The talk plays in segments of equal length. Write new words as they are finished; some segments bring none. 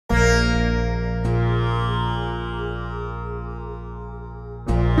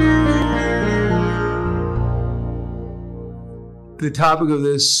the topic of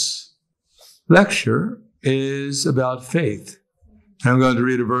this lecture is about faith. I'm going to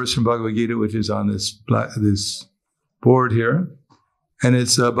read a verse from Bhagavad Gita, which is on this board here. And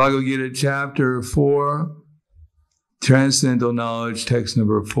it's Bhagavad Gita chapter 4, Transcendental Knowledge, text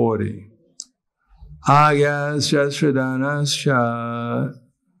number 40. Agyas Prahladanascha.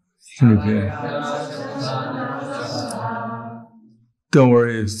 Don't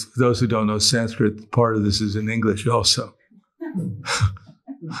worry, for those who don't know Sanskrit, part of this is in English also.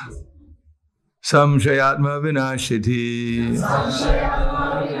 Samshayatma vinashati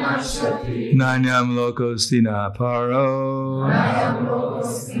Nanyam lokostina paro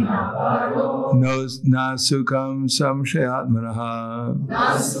Nasukam samshayatmanaha.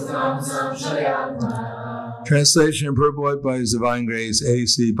 Translation and purport by His Divine Grace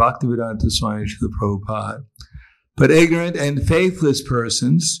A.C. Bhaktivedanta Swami Srila Prabhupada. But ignorant and faithless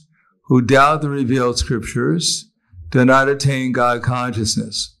persons who doubt the revealed scriptures do not attain God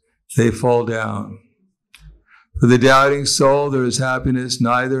consciousness. They fall down. For the doubting soul, there is happiness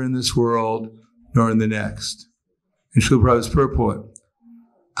neither in this world nor in the next. In Srila Prabhupada's purport,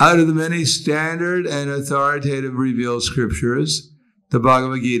 out of the many standard and authoritative revealed scriptures, the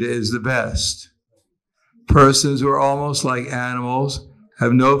Bhagavad Gita is the best. Persons who are almost like animals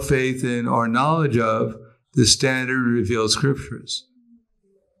have no faith in or knowledge of the standard revealed scriptures.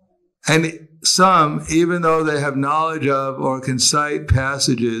 And some, even though they have knowledge of or can cite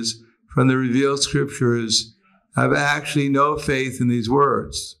passages from the revealed scriptures, have actually no faith in these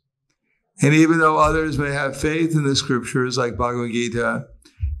words. And even though others may have faith in the scriptures, like Bhagavad Gita,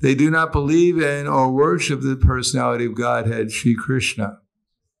 they do not believe in or worship the personality of Godhead, Sri Krishna.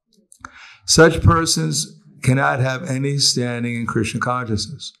 Such persons cannot have any standing in Krishna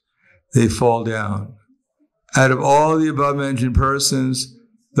consciousness. They fall down. Out of all the above-mentioned persons,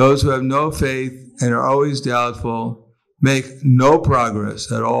 those who have no faith and are always doubtful make no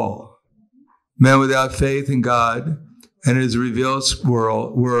progress at all. Men without faith in God and His revealed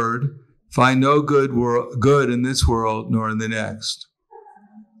word find no good in this world nor in the next.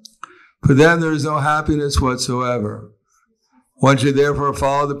 For them there is no happiness whatsoever. One should therefore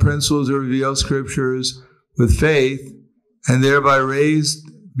follow the principles of revealed scriptures with faith and thereby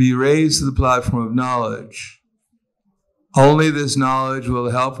be raised to the platform of knowledge. Only this knowledge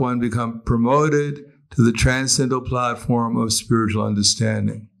will help one become promoted to the transcendental platform of spiritual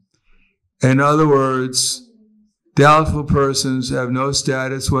understanding. In other words, doubtful persons have no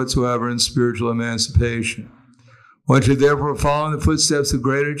status whatsoever in spiritual emancipation. One should therefore follow in the footsteps of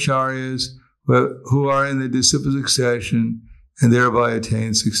great acharyas who are in the disciple succession and thereby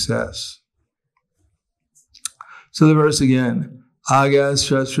attain success. So the verse again, Agyas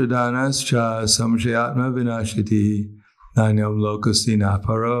Prahladanascha samshayatma vinashati Nanyam lokastina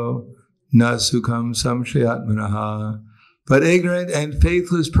paro nasukam samshayatmanaha. But ignorant and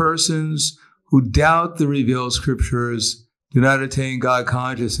faithless persons who doubt the revealed scriptures do not attain God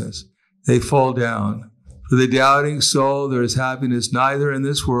consciousness. They fall down. For the doubting soul, there is happiness neither in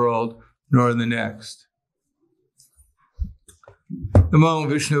this world nor in the next. Namo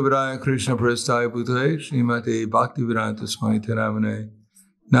Vishnu Varaya Krishna Prasthaya Bhutale Srimate Bhaktivedanta Swami Taramane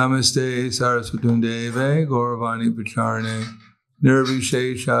Namaste Saraswati Deve Gauravani Pacharane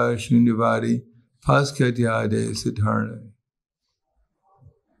Nirvishesha Shunyavadi Paskatyade Siddharne.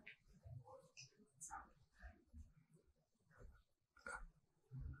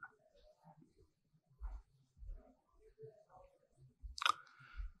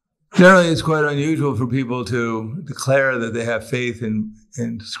 Generally, it's quite unusual for people to declare that they have faith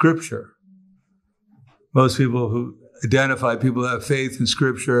in Scripture. Most people who identify people who have faith in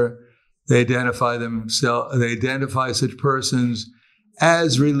Scripture, they identify such persons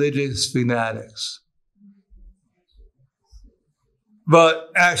as religious fanatics. But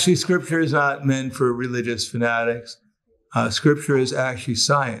actually, Scripture is not meant for religious fanatics. Scripture is actually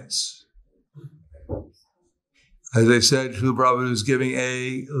science. As I said, Srila Prabhupada was giving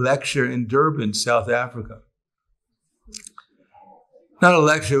a lecture in Durban, South Africa. Not a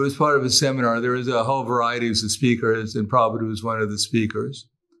lecture, it was part of a seminar. There was a whole variety of speakers, and Prabhupada was one of the speakers.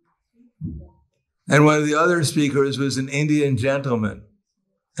 And one of the other speakers was an Indian gentleman.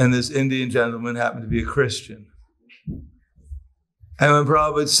 And this Indian gentleman happened to be a Christian. And when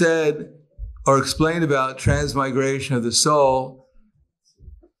Prabhupada said or explained about transmigration of the soul,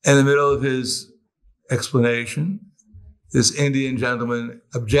 in the middle of his explanation, this Indian gentleman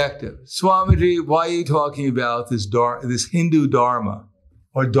objected. Swamiji, why are you talking about this Hindu dharma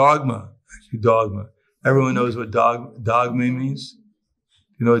or dogma? Actually, dogma. Everyone knows what dogma means.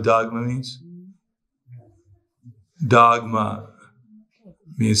 You know what dogma means? Dogma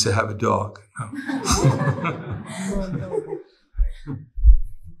means to have a dog. No.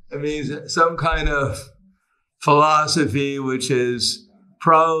 It means some kind of philosophy which is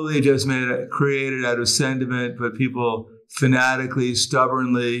probably just created out of sentiment, but people fanatically,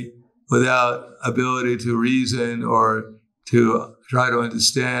 stubbornly, without ability to reason or to try to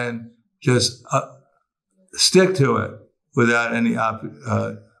understand, just stick to it without any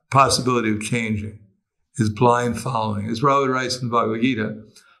possibility of changing, is blind following. As Prabhupada writes in the Bhagavad Gita,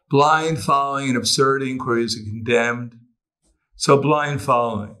 blind following and absurd inquiries are condemned. So blind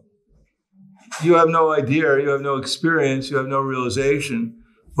following. You have no idea, you have no experience, you have no realization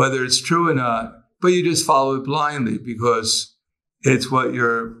whether it's true or not, but you just follow it blindly because it's what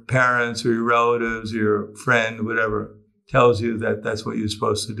your parents or your relatives or your friend, whatever, tells you that that's what you're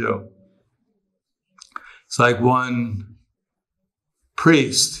supposed to do. It's like one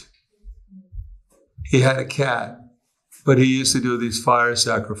priest, he had a cat, but he used to do these fire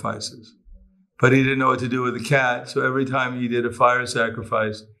sacrifices. But he didn't know what to do with the cat, so every time he did a fire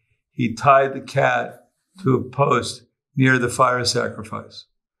sacrifice, he tied the cat to a post near the fire sacrifice.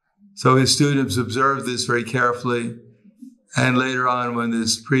 So his students observed this very carefully, and later on when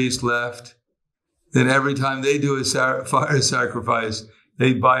this priest left, then every time they do a fire sacrifice,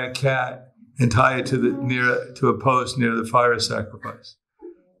 they'd buy a cat and tie it to a post near the fire sacrifice.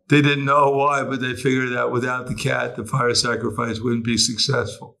 They didn't know why, but they figured that without the cat, the fire sacrifice wouldn't be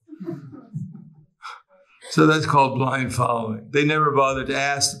successful. So that's called blind following. They never bothered to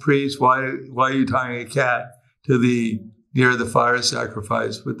ask the priest, why are you tying a cat near the fire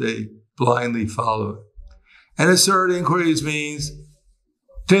sacrifice, but they blindly follow it. And absurd inquiries means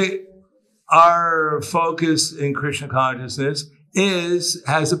our focus in Krishna consciousness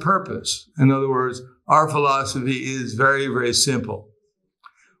has a purpose. In other words, our philosophy is very, very simple.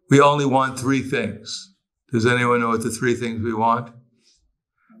 We only want three things. Does anyone know what the three things we want?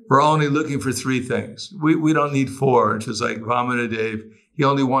 We're only looking for three things. We don't need four. It's just like Vamanadev. He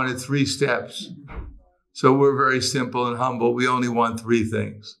only wanted 3 steps. So we're very simple and humble. We only want 3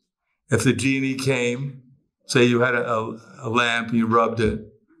 things. If the genie came, say you had a lamp and you rubbed it,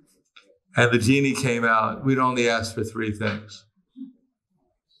 and the genie came out, we'd only ask for 3 things.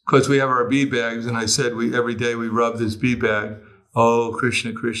 Because we have our bead bags, and I said every day we rub this bead bag. Oh,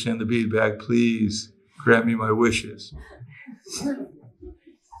 Krishna, Krishna, in the bead bag, please grant me my wishes.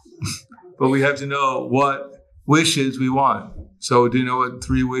 But we have to know what wishes we want. So do you know what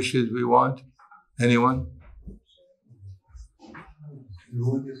 3 wishes we want? Anyone?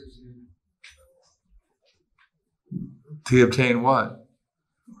 To obtain what?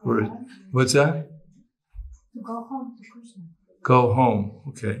 What's that? To go home to Krishna. Go home.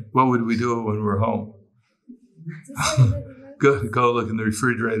 Okay. What would we do when we're home? Go look in the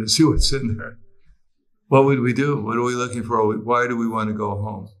refrigerator and see what's in there. What would we do? What are we looking for? Why do we want to go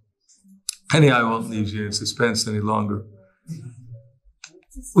home? Anyhow, I won't leave you in suspense any longer.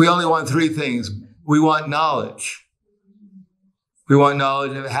 We only want 3 things. We want knowledge. We want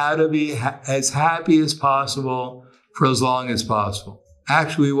knowledge of how to be as happy as possible for as long as possible.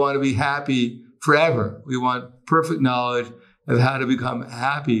 Actually, we want to be happy forever. We want perfect knowledge of how to become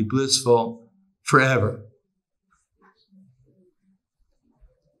happy, blissful forever.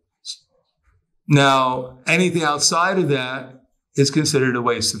 Now, anything outside of that is considered a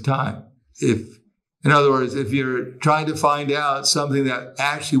waste of time. In other words, if you're trying to find out something that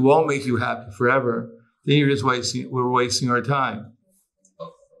actually won't make you happy forever, then we're wasting our time.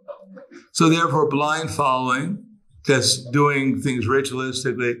 So therefore, blind following, just doing things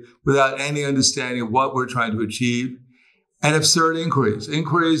ritualistically without any understanding of what we're trying to achieve, and absurd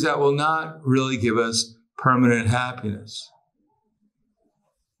inquiries that will not really give us permanent happiness.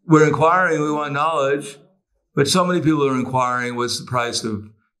 We're inquiring, we want knowledge, but so many people are inquiring, what's the price of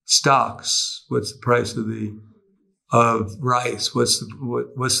stocks? What's the price of rice? What's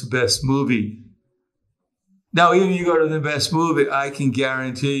the best movie? Now, even you go to the best movie, I can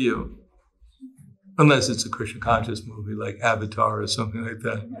guarantee you, unless it's a Krishna conscious movie like Avatar or something like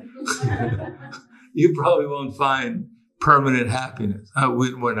that, you probably won't find permanent happiness.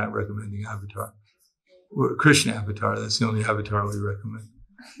 We're not recommending Avatar. We're Krishna Avatar. That's the only Avatar we recommend.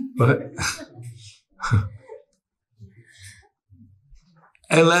 But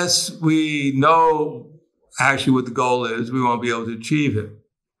unless we know actually what the goal is, we won't be able to achieve it.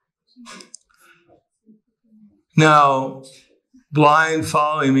 Now, blind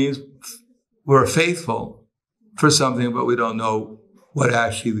following means we're faithful for something, but we don't know what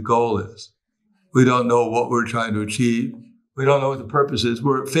actually the goal is. We don't know what we're trying to achieve. We don't know what the purpose is.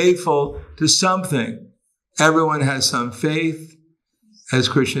 We're faithful to something. Everyone has some faith. As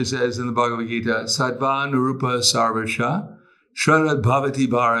Krishna says in the Bhagavad Gita, Sattva Narupa Sarvasha, Shranad Bhavati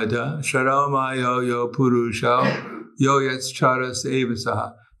Bharata, Sharo Mayo Yo Purusho, yoyats charas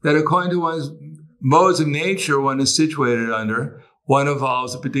evasaha. That according to one's modes of nature one is situated under, one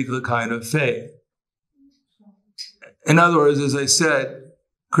evolves a particular kind of faith. In other words, as I said,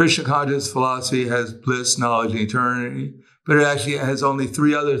 Krishna conscious philosophy has bliss, knowledge, and eternity, but it actually has only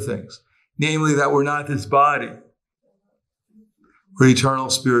three other things. Namely, that we're not this body. We're eternal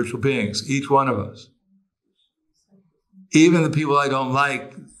spiritual beings, each one of us. Even the people I don't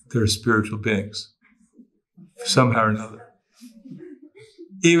like, they're spiritual beings, somehow or another.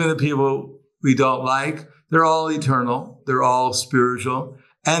 Even the people we don't like, they're all eternal, they're all spiritual,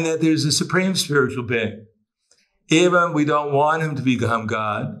 and that there's a supreme spiritual being. Even we don't want him to become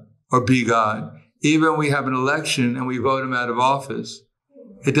God or be God, even we have an election and we vote him out of office,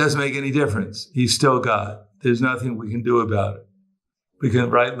 it doesn't make any difference. He's still God. There's nothing we can do about it. We can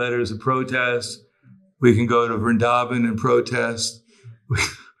write letters of protest. We can go to Vrindavan and protest.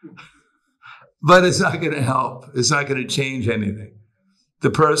 But it's not going to help. It's not going to change anything. The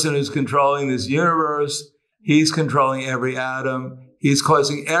person who's controlling this universe, he's controlling every atom. He's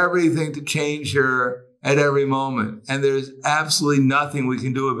causing everything to change here at every moment. And there's absolutely nothing we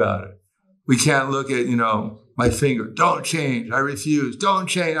can do about it. We can't look at, my finger. Don't change. I refuse. Don't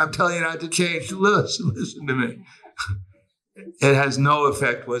change. I'm telling you not to change. Listen to me. It has no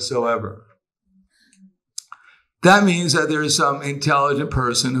effect whatsoever. That means that there is some intelligent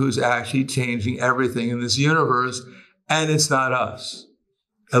person who's actually changing everything in this universe, and it's not us.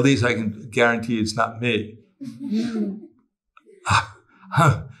 At least I can guarantee it's not me.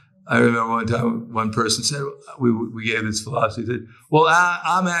 I remember one time one person said, we gave this philosophy, said, well,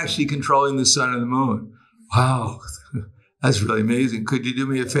 I'm actually controlling the sun and the moon. Wow, that's really amazing. Could you do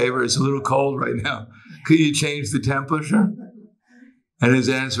me a favor? It's a little cold right now. Could you change the temperature? And his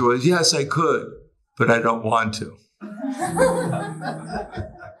answer was, yes, I could, but I don't want to.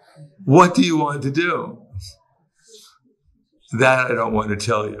 What do you want to do? That I don't want to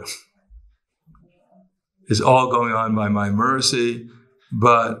tell you. It's all going on by my mercy,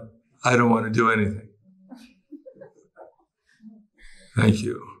 but I don't want to do anything. Thank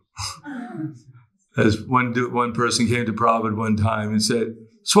you. As one person came to Prabhupada one time and said,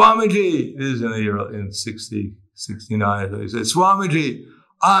 Swamiji, this is in the year in 60, 69, he said, Swamiji,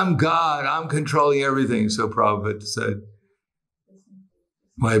 I'm God, I'm controlling everything. So Prabhupada said,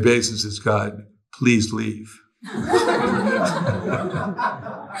 my obeisance is God, please leave.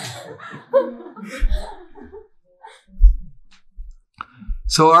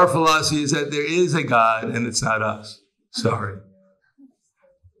 So our philosophy is that there is a God and it's not us. Sorry.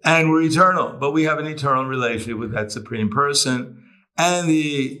 And we're eternal, but we have an eternal relationship with that supreme person. And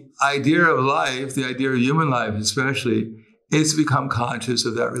the idea of life, the idea of human life especially, is to become conscious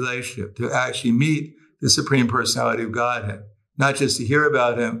of that relationship, to actually meet the supreme personality of Godhead. Not just to hear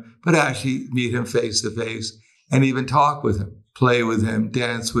about him, but actually meet him face to face and even talk with him, play with him,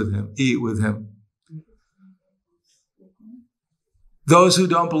 dance with him, eat with him. Those who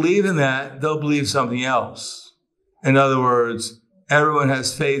don't believe in that, they'll believe something else. In other words, everyone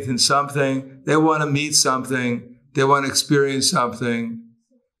has faith in something. They want to meet something. They want to experience something.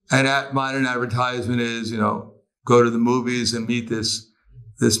 And modern advertisement is, go to the movies and meet this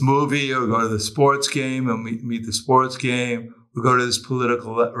movie, or go to the sports game and meet the sports game, or go to this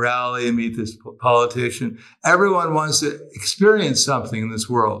political rally and meet this politician. Everyone wants to experience something in this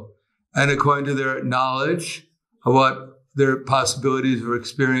world. And according to their knowledge of what their possibilities of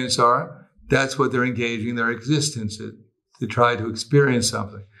experience are, that's what they're engaging their existence in, to try to experience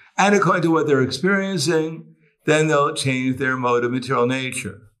something. And according to what they're experiencing, then they'll change their mode of material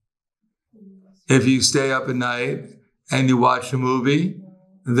nature. If you stay up at night and you watch a movie,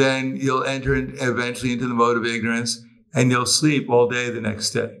 then you'll enter eventually into the mode of ignorance, and you'll sleep all day the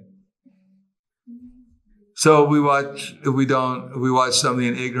next day. So if we watch something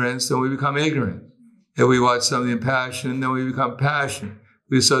in ignorance, then we become ignorant. If we watch something in passion, then we become passionate.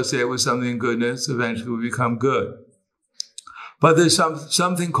 We associate with something in goodness, eventually we become good. But there's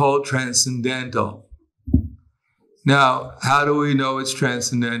something called transcendental. Now, how do we know it's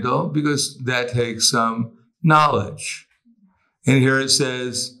transcendental? Because that takes some knowledge. And here it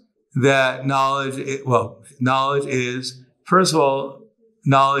says that knowledge is, first of all,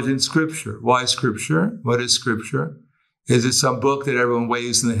 knowledge in Scripture. Why Scripture? What is Scripture? Is it some book that everyone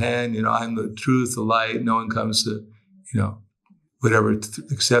waves in the hand? I'm the truth, the light. No one comes to, whatever,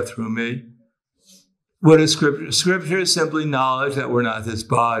 except through me. What is Scripture? Scripture is simply knowledge that we're not this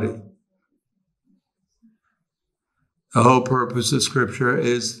body. The whole purpose of Scripture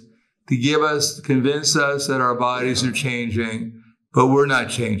is to convince us that our bodies are changing, but we're not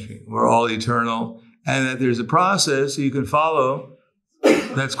changing. We're all eternal. And that there's a process you can follow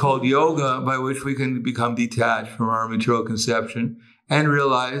that's called yoga, by which we can become detached from our material conception and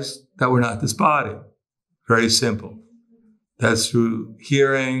realize that we're not this body. Very simple. That's through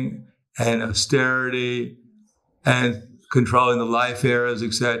hearing and austerity and controlling the life errors,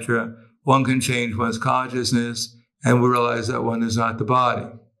 etc. One can change one's consciousness and we realize that one is not the body.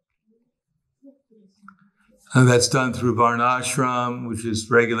 And that's done through varnashram, which is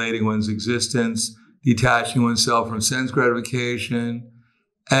regulating one's existence, detaching oneself from sense gratification,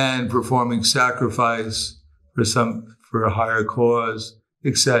 and performing sacrifice for a higher cause,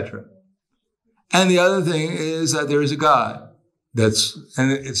 etc. And the other thing is that there is a God.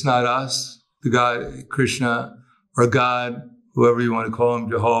 And it's not us, the God, Krishna, or God, whoever you want to call him,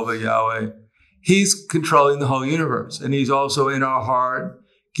 Jehovah, Yahweh. He's controlling the whole universe. And he's also in our heart,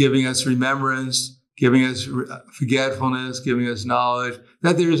 giving us remembrance, giving us forgetfulness, giving us knowledge,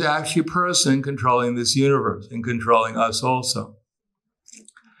 that there is actually a person controlling this universe and controlling us also.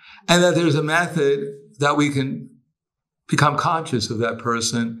 And that there's a method that we can become conscious of that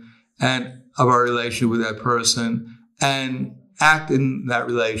person and of our relationship with that person and act in that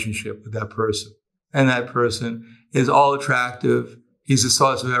relationship with that person. And that person is all attractive. He's the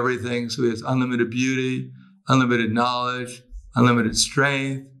source of everything. So he has unlimited beauty, unlimited knowledge, unlimited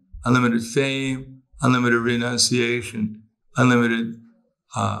strength, unlimited fame, unlimited renunciation, unlimited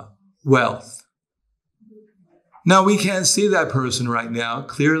wealth. Now, we can't see that person right now,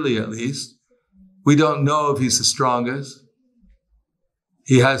 clearly at least. We don't know if he's the strongest.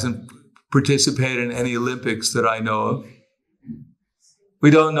 He hasn't participated in any Olympics that I know of. We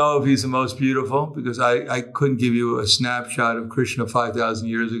don't know if he's the most beautiful, because I couldn't give you a snapshot of Krishna 5,000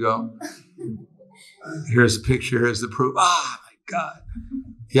 years ago. Here's the picture, here's the proof. Ah, my God.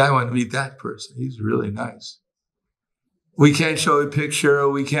 Yeah, I want to meet that person. He's really nice. We can't show a picture,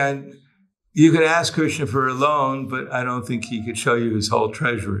 you can ask Krishna for a loan, but I don't think he could show you his whole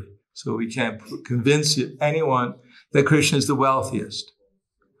treasury. So we can't convince anyone that Krishna is the wealthiest.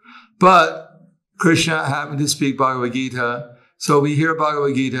 But Krishna happened to speak Bhagavad Gita. So we hear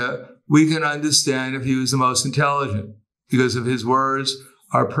Bhagavad Gita, we can understand if he was the most intelligent, because if his words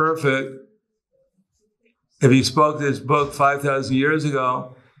are perfect. If he spoke this book 5,000 years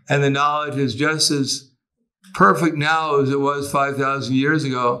ago, and the knowledge is just as perfect now as it was 5,000 years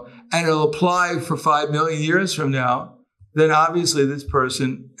ago, and it'll apply for 5 million years from now, then obviously this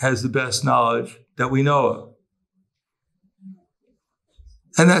person has the best knowledge that we know of.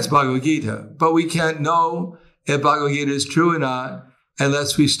 And that's Bhagavad Gita. But we can't know if Bhagavad Gita is true or not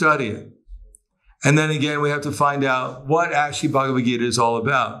unless we study it. And then again, we have to find out what actually Bhagavad Gita is all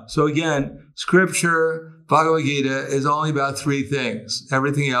about. So again, scripture, Bhagavad Gita is only about 3 things.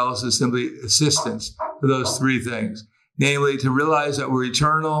 Everything else is simply assistance for those 3 things. Namely, to realize that we're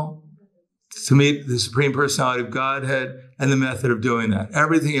eternal, to meet the Supreme Personality of Godhead, and the method of doing that.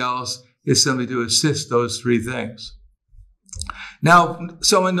 Everything else is simply to assist those 3 things. Now,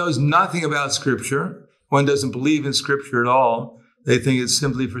 someone knows nothing about scripture. One doesn't believe in scripture at all. They think it's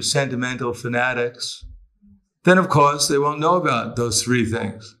simply for sentimental fanatics. Then, of course, they won't know about those 3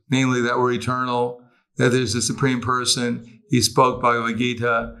 things. Namely, that we're eternal, that there's a Supreme Person. He spoke Bhagavad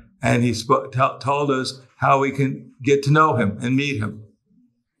Gita, and he told us how we can get to know him and meet him.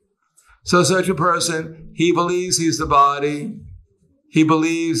 So such a person, he believes he's the body. He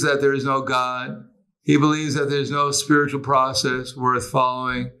believes that there is no God. He believes that there's no spiritual process worth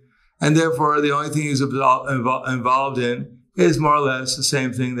following. And therefore, the only thing he's involved in is more or less the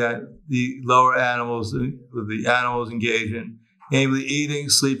same thing that the lower animals, engage in, namely eating,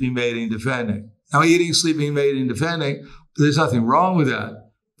 sleeping, mating, defending. Now, eating, sleeping, mating, defending, there's nothing wrong with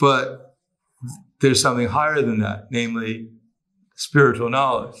that, but there's something higher than that, namely spiritual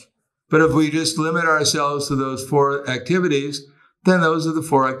knowledge. But if we just limit ourselves to those 4 activities, then those are the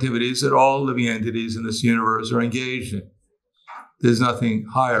 4 activities that all living entities in this universe are engaged in. There's nothing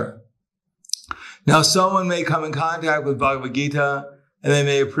higher. Now, someone may come in contact with Bhagavad Gita, and they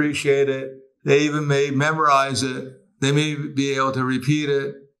may appreciate it. They even may memorize it. They may be able to repeat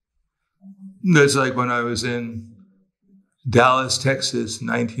it. It's like when I was in Dallas, Texas, in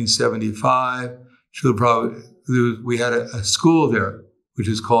 1975. We had a school there, which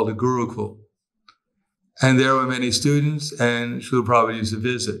is called a Gurukul. And there were many students, and Srila Prabhupada used to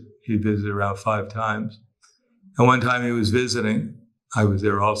visit. He visited around 5 times. And one time he was visiting, I was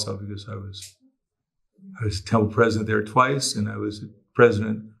there also because I was temple president there twice, and I was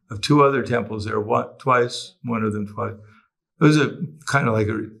president of 2 other temples there twice, one of them twice. It was a kind of like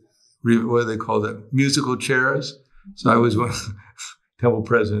what do they call that? Musical chairs. So I was one of the temple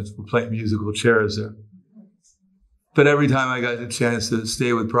presidents for playing musical chairs there. But every time I got the chance to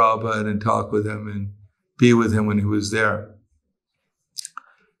stay with Prabhupada and talk with him and be with him when he was there.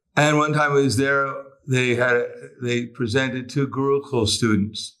 And one time I was there, they presented 2 Gurukul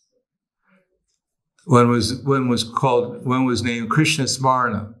students. One was named Krishna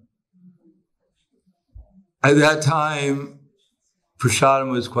Smarna. At that time, prasadam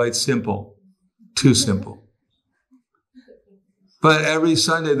was quite simple, too simple. But every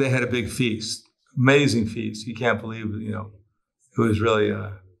Sunday they had a big feast, amazing feast. You can't believe it, it was really,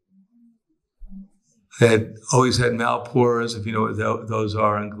 they always had malpuras, if you know what those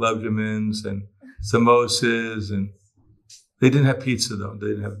are, and gulab and samosas, and they didn't have pizza though. They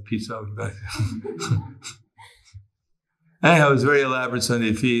didn't have a pizza oven back then. Anyhow, it was a very elaborate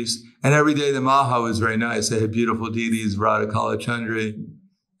Sunday feast. And every day the Maha was very nice. They had beautiful deities, Radha Kala Chandri,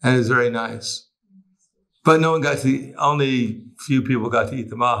 and it was very nice. But only few people got to eat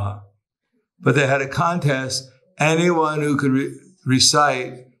the Maha. But they had a contest. Anyone who could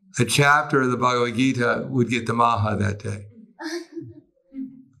recite a chapter of the Bhagavad Gita would get the Maha that day.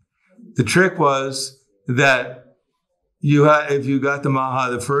 The trick was that if you got the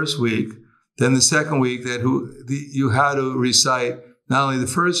Maha the first week, then the second week you had to recite not only the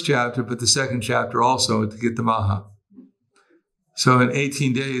first chapter, but the second chapter also to get the Maha. So in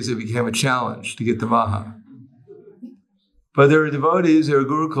 18 days, it became a challenge to get the Maha. But there were devotees, there were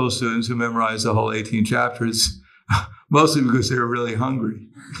Gurukul students who memorized the whole 18 chapters, mostly because they were really hungry.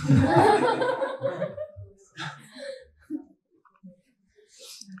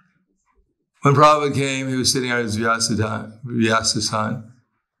 When Prabhupada came, he was sitting on his Vyasasan,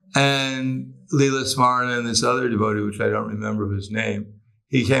 and Leela Smarna and this other devotee, which I don't remember his name,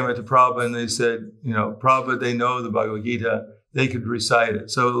 he came up to Prabhupada and they said, Prabhupada, they know the Bhagavad Gita, they could recite it.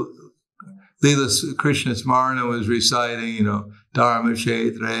 So Leela Krishna Smarna was reciting, Dharma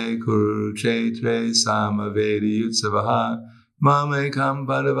Kshetre, Kuru Kshetre, Samavedi Utsavaha, Mamekam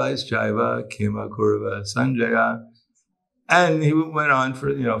Padavais Chaiva, Kima Kurva Sanjaya. And he went on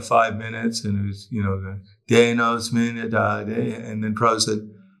for, 5 minutes, and it was, Denos Minadade. And then Prabhupada said,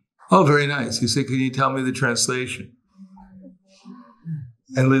 oh, very nice. He said, can you tell me the translation?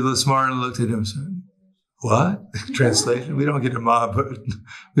 And Leela Smarna looked at him and said, what? Translation? We don't get the Maha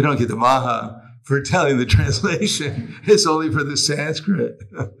for telling the translation. It's only for the Sanskrit.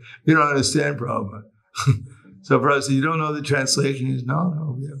 You don't understand, Prabhupada. So Prabhupada said, you don't know the translation? He said,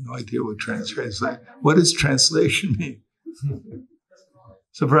 no, we have no idea what translation. What does translation mean?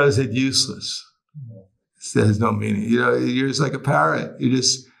 So Prabhupada said, useless. It has no meaning. You're just like a parrot. You're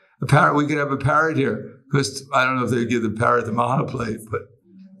just a parrot. We could have a parrot here. Because I don't know if they give the parrot the Maha plate, but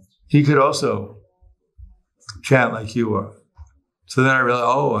he could also chant like you are. So then I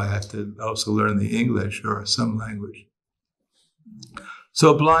realized, I have to also learn the English or some language.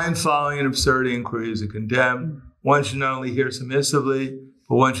 So blind following and absurd inquiries are condemned. One should not only hear submissively,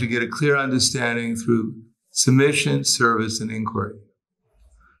 but one should get a clear understanding through submission, service, and inquiry.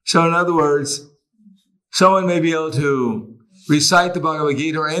 So in other words, someone may be able to recite the Bhagavad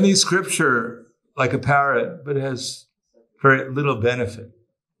Gita or any scripture like a parrot, but it has very little benefit.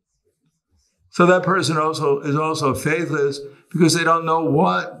 So that person is also faithless because they don't know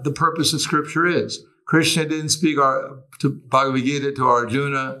what the purpose of scripture is. Krishna didn't speak to Bhagavad Gita to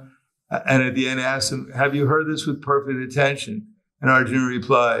Arjuna, and at the end asked him, have you heard this with perfect attention? And Arjuna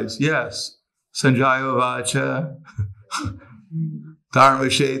replies, yes. Sanjaya Vacha, Dharma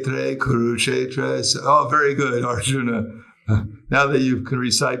Kshetre, Kuru Kshetre. Oh, very good, Arjuna. Now that you can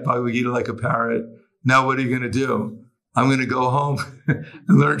recite Bhagavad Gita like a parrot, now what are you going to do? I'm going to go home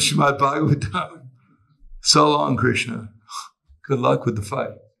and learn Srimad Bhagavatam. So long, Krishna. Good luck with the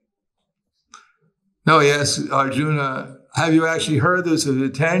fight. No, he asks Arjuna, have you actually heard this with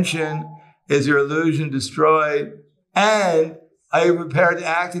attention? Is your illusion destroyed? And are you prepared to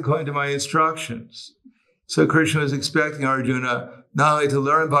act according to my instructions? So Krishna was expecting Arjuna not only to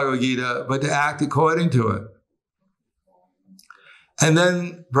learn Bhagavad Gita, but to act according to it. And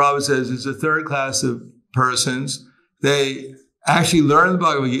then Prabhupada says there's a third class of persons. They actually learn the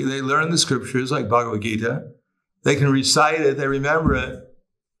Bhagavad Gita. They learn the scriptures like Bhagavad Gita. They can recite it. They remember it.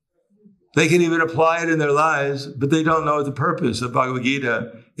 They can even apply it in their lives, but they don't know the purpose of Bhagavad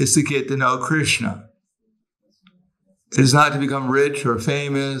Gita is to get to know Krishna. It is not to become rich or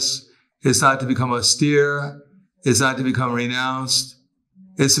famous. It's not to become austere. It's not to become renounced.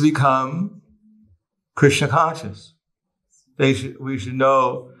 It's to become Krishna conscious. We should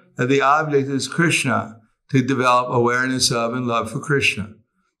know that the object is Krishna, to develop awareness of and love for Krishna.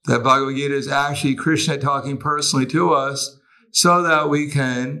 That Bhagavad Gita is actually Krishna talking personally to us so that we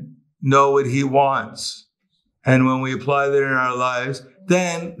can know what he wants. And when we apply that in our lives,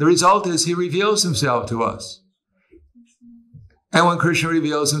 then the result is he reveals himself to us. And when Krishna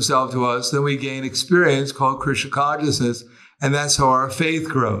reveals himself to us, then we gain experience called Krishna consciousness. And that's how our faith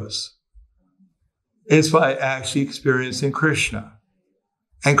grows. It's by actually experiencing Krishna.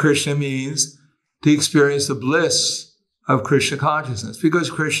 And Krishna means to experience the bliss of Krishna consciousness, because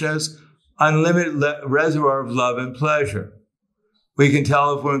Krishna's unlimited reservoir of love and pleasure. We can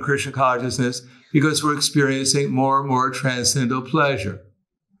tell if we're in Krishna consciousness because we're experiencing more and more transcendental pleasure.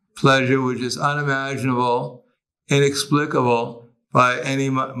 Pleasure which is unimaginable, inexplicable by any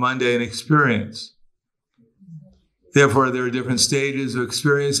mundane experience. Therefore, there are different stages of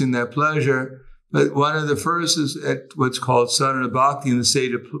experiencing that pleasure, but one of the first is at what's called sadhana bhakti, in the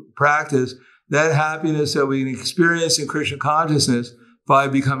stage of practice, that happiness that we can experience in Krishna consciousness by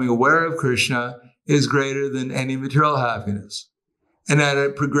becoming aware of Krishna is greater than any material happiness. And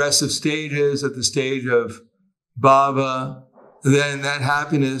at progressive stages, at the stage of bhava, then that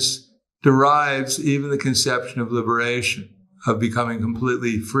happiness derives even the conception of liberation, of becoming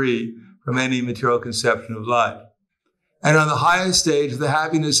completely free from any material conception of life. And on the highest stage, the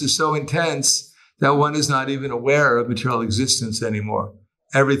happiness is so intense that one is not even aware of material existence anymore.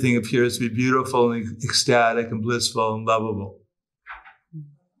 Everything appears to be beautiful and ecstatic and blissful and lovable.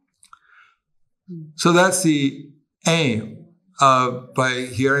 So that's the aim of, by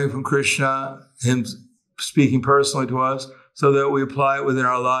hearing from Krishna, him speaking personally to us, so that we apply it within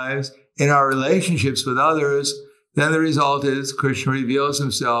our lives, in our relationships with others. Then the result is Krishna reveals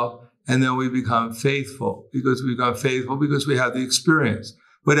himself, and then we become faithful. Because we become faithful because we have the experience.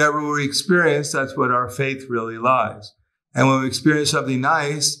 Whatever we experience, that's what our faith really lies. And when we experience something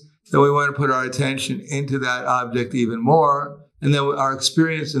nice, then we want to put our attention into that object even more, and then our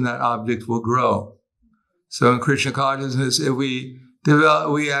experience in that object will grow. So in Krishna consciousness, if we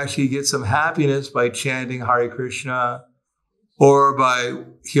actually get some happiness by chanting Hare Krishna, or by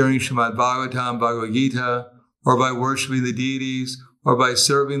hearing Srimad Bhagavatam, Bhagavad Gita, or by worshiping the deities, or by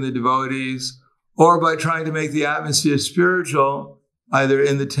serving the devotees, or by trying to make the atmosphere spiritual, either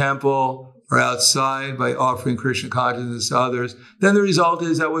in the temple or outside by offering Krishna consciousness to others, then the result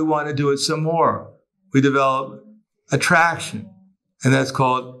is that we want to do it some more. We develop attraction, and that's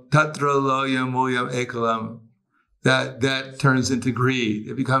called tatra loyam muyam ekalam. That turns into greed.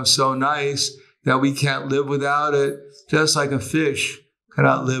 It becomes so nice that we can't live without it, just like a fish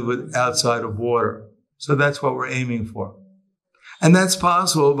cannot live outside of water. So that's what we're aiming for. And that's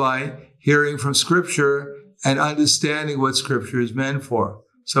possible by hearing from Scripture and understanding what Scripture is meant for.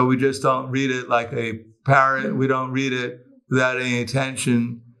 So we just don't read it like a parrot. We don't read it without any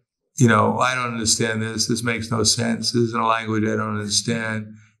attention. I don't understand this. This makes no sense. This isn't a language I don't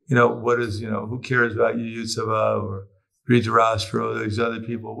understand. Who cares about Yutsava or Dhritarashtra or these other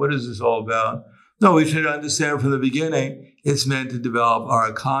people? What is this all about? No, we should understand from the beginning, it's meant to develop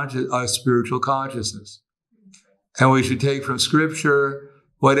our spiritual consciousness. And we should take from Scripture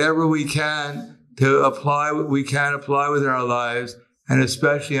whatever we can to apply within our lives, and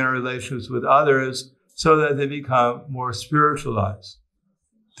especially in our relationships with others, so that they become more spiritualized.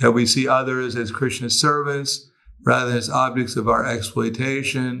 That we see others as Krishna's servants rather than as objects of our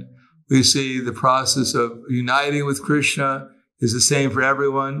exploitation. We see the process of uniting with Krishna is the same for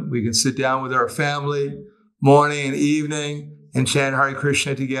everyone. We can sit down with our family morning and evening and chant Hare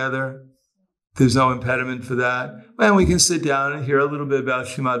Krishna together. There's no impediment for that. And we can sit down and hear a little bit about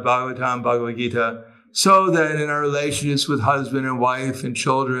Srimad Bhagavatam, Bhagavad Gita, so that in our relationships with husband and wife and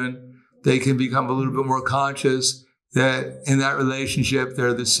children, they can become a little bit more conscious that in that relationship,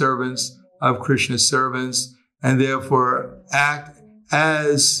 they're the servants of Krishna's servants, and therefore act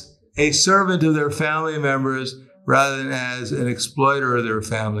as a servant of their family members rather than as an exploiter of their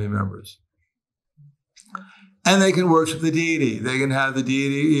family members. And they can worship the deity. They can have the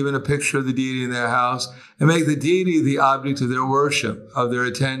deity, even a picture of the deity in their house, and make the deity the object of their worship, of their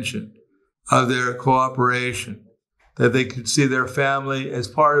attention, of their cooperation, that they could see their family as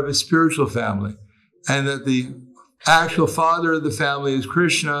part of a spiritual family, and that the actual father of the family is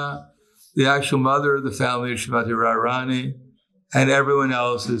Krishna, the actual mother of the family is Srimati Radharani, and everyone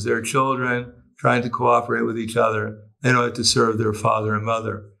else is their children trying to cooperate with each other in order to serve their father and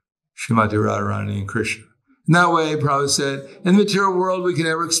mother, Srimati Radharani and Krishna. In that way, Prabhupada said, in the material world, we can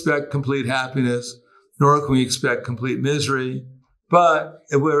never expect complete happiness, nor can we expect complete misery. But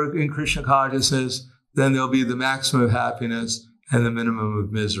if we're in Krishna consciousness, then there'll be the maximum of happiness and the minimum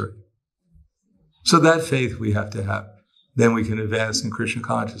of misery. So that faith we have to have. Then we can advance in Krishna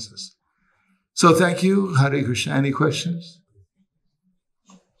consciousness. So thank you. Hare Krishna. Any questions?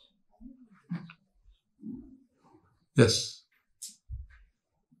 Yes.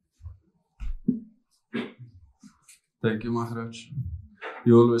 Thank you, Maharaj.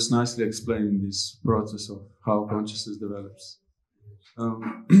 You always nicely explain this process of how consciousness develops.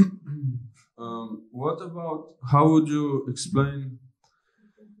 What what about, how would you explain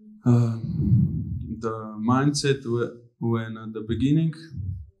the mindset when at the beginning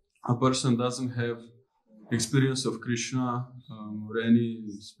a person doesn't have experience of Krishna or any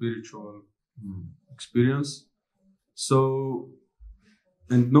spiritual experience, so,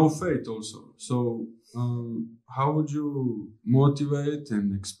 and no faith also. So how would you motivate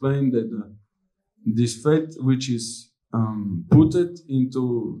and explain that this faith, which is put it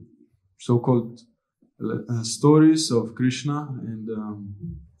into so-called stories of Krishna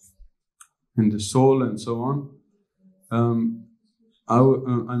and the soul and so on, I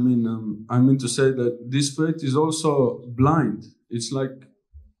mean to say that this faith is also blind. It's like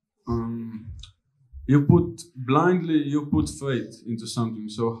you put faith into something.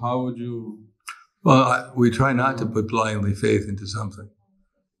 So how would you? Well, we try not to put blindly faith into something.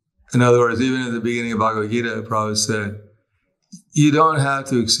 In other words, even at the beginning of Bhagavad Gita, Prabhupada said, you don't have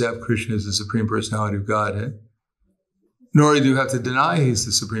to accept Krishna as the Supreme Personality of Godhead, nor do you have to deny He's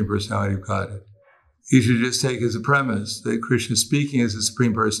the Supreme Personality of Godhead. You should just take as a premise that Krishna speaking as the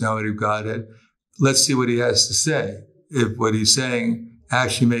Supreme Personality of Godhead. Let's see what He has to say. If what He's saying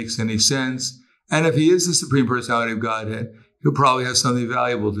actually makes any sense, and if He is the Supreme Personality of Godhead, He'll probably have something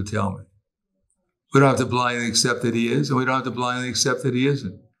valuable to tell me. We don't have to blindly accept that He is, and we don't have to blindly accept that He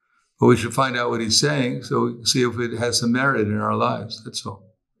isn't. But we should find out what He's saying so we can see if it has some merit in our lives. That's all.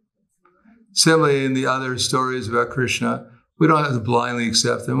 Similarly, in the other stories about Krishna, we don't have to blindly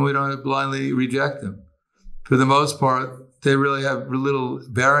accept them. We don't have to blindly reject them. For the most part, they really have little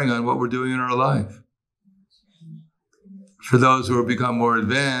bearing on what we're doing in our life. For those who have become more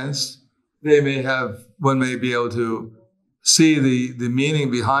advanced, one may be able to see the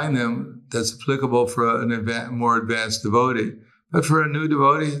meaning behind them that's applicable for more advanced devotee. But for a new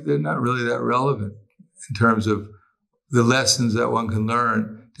devotee, they're not really that relevant in terms of the lessons that one can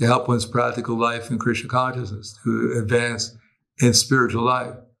learn to help one's practical life in Krishna consciousness, to advance in spiritual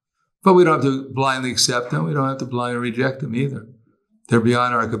life. But we don't have to blindly accept them. We don't have to blindly reject them either. They're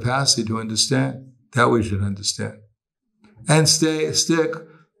beyond our capacity to understand. That we should understand. And stick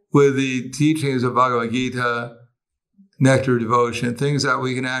with the teachings of Bhagavad Gita, nectar of devotion, things that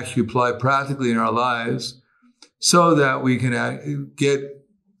we can actually apply practically in our lives so that we can get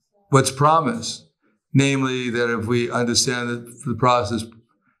what's promised. Namely, that if we understand the process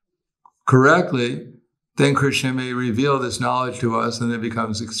correctly, then Krishna may reveal this knowledge to us and it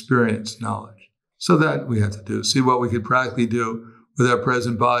becomes experienced knowledge. So that we have to do. See what we can practically do with our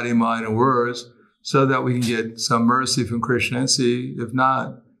present body, mind, and words so that we can get some mercy from Krishna and see, if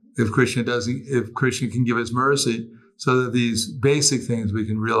not, if Krishna can give us mercy so that these basic things we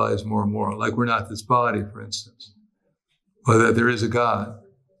can realize more and more. Like we're not this body, for instance. Or that there is a God.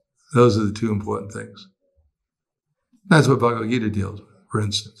 Those are the two important things. That's what Bhagavad Gita deals with, for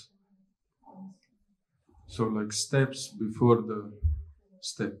instance. So like steps before the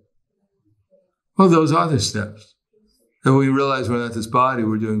step. Well, those are the steps. If we realize we're not this body,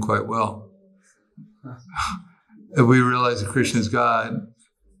 we're doing quite well. If we realize that Krishna is God,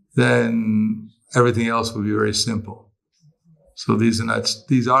 then everything else will be very simple. So these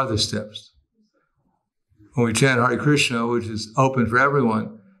are the steps. When we chant Hare Krishna, which is open for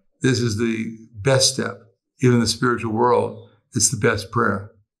everyone, this is the best step. Even in the spiritual world, it's the best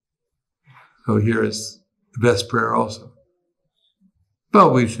prayer. So here is the best prayer also.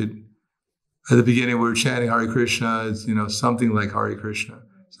 But we should, at the beginning we were chanting Hare Krishna, it's something like Hare Krishna.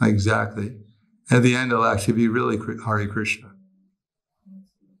 It's not exactly. At the end it'll actually be really Hare Krishna.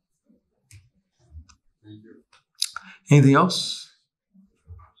 Anything else?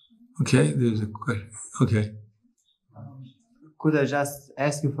 Okay, there's a question. Okay. Could I just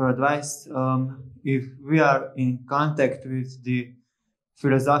ask you for advice? If we are in contact with the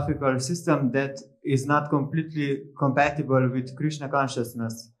philosophical system that is not completely compatible with Krishna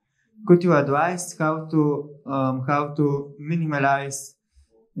consciousness, could you advise how to minimize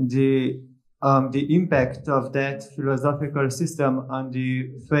the impact of that philosophical system on the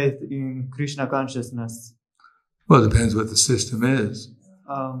faith in Krishna consciousness? Well, it depends what the system is.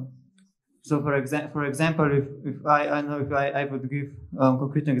 So, for example, if I would give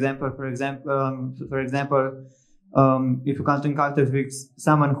concrete example. For example, if you come to encounter with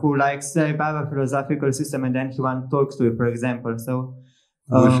someone who likes Sai Baba philosophical system, and then he wants to talk to you, for example. So,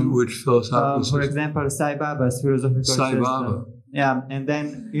 which philosophical system? For example, Sai Baba's philosophical Sai system. Baba. Yeah, and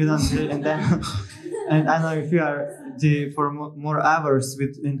then you don't, and then, and I know if you are for more hours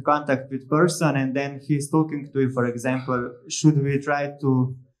in contact with person, and then he's talking to you, for example, should we try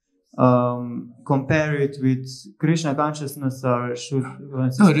to compare it with Krishna consciousness, or should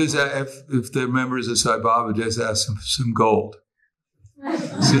no? Just if they're members of Sai Baba, just ask them for some gold.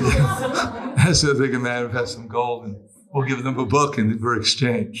 That's So they can manifest some gold, and we'll give them a book for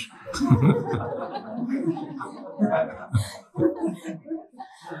exchange.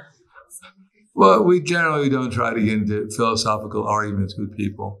 Well, we generally don't try to get into philosophical arguments with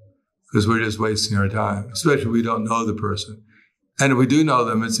people because we're just wasting our time, especially if we don't know the person. And if we do know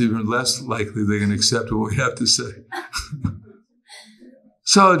them, it's even less likely they're going to accept what we have to say.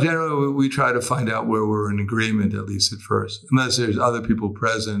 So generally, we try to find out where we're in agreement, at least at first, unless there's other people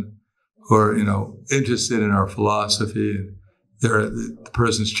present who are, interested in our philosophy and the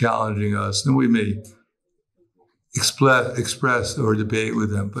person's challenging us, then we may express or debate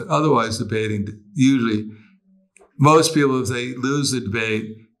with them. But otherwise, debating, usually, most people, if they lose the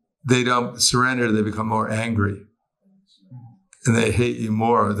debate, they don't surrender, they become more angry. And they hate you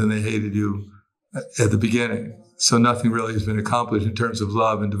more than they hated you at the beginning. So nothing really has been accomplished in terms of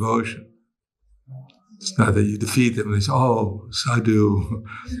love and devotion. It's not that you defeat them and they say, oh, sadhu,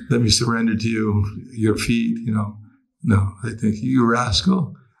 let me surrender to you, your feet, No, they think, you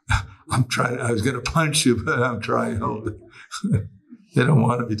rascal. I was going to punch you, but I'm trying to hold it. They don't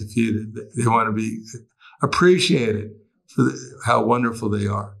want to be defeated. They want to be appreciated for how wonderful they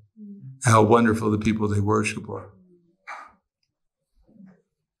are, how wonderful the people they worship are.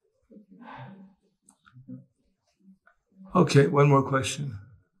 Okay, one more question.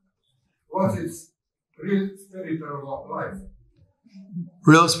 What is real spiritual life?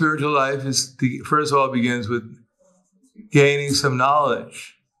 Real spiritual life first of all, begins with gaining some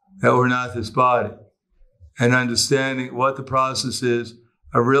knowledge that we're not this body and understanding what the process is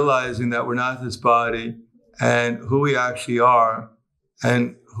of realizing that we're not this body and who we actually are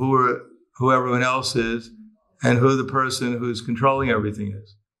and who everyone else is and who the person who's controlling everything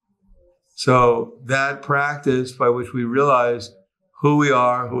is. So that practice by which we realize who we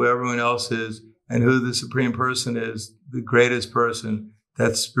are, who everyone else is, and who the Supreme Person is, the greatest person,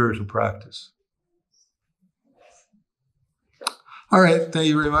 that's spiritual practice. All right, thank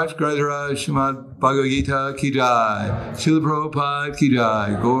you very much. Grajara Srimad Bhagavad Gita ki jai. Srila Prabhupada ki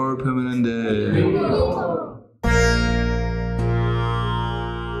jai. Gaur Premanande.